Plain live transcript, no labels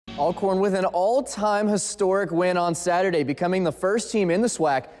Alcorn with an all-time historic win on Saturday, becoming the first team in the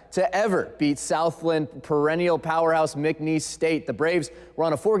SWAC to ever beat Southland perennial powerhouse McNeese State. The Braves were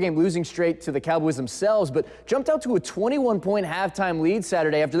on a 4-game losing streak to the Cowboys themselves, but jumped out to a 21-point halftime lead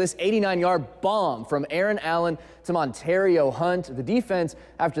Saturday after this 89-yard bomb from Aaron Allen to Montario Hunt. The defense,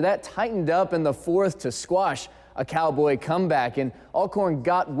 after that, tightened up in the fourth to squash a Cowboy comeback, and Alcorn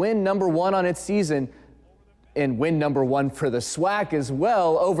got win number 1 on its season and win number 1 for the SWAC as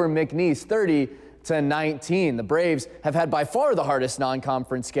well over McNeese 30-19. The Braves have had by far the hardest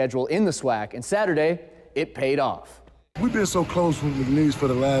non-conference schedule in the SWAC, and Saturday it paid off. We've been so close with McNeese for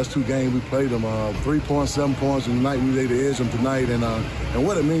the last 2 games we played them. 3 points, 7 points, and tonight we laid the edge them tonight. And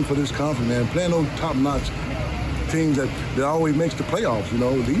what it means for this conference, man, playing those top-notch teams that always makes the playoffs. You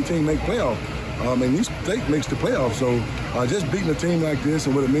know, these teams make playoffs. McNeese State makes the playoffs. So just beating a team like this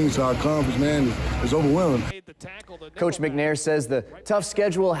and what it means to our conference, man, is overwhelming. Coach McNair says the tough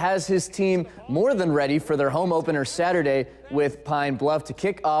schedule has his team more than ready for their home opener Saturday with Pine Bluff to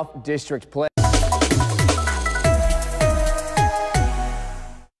kick off district play.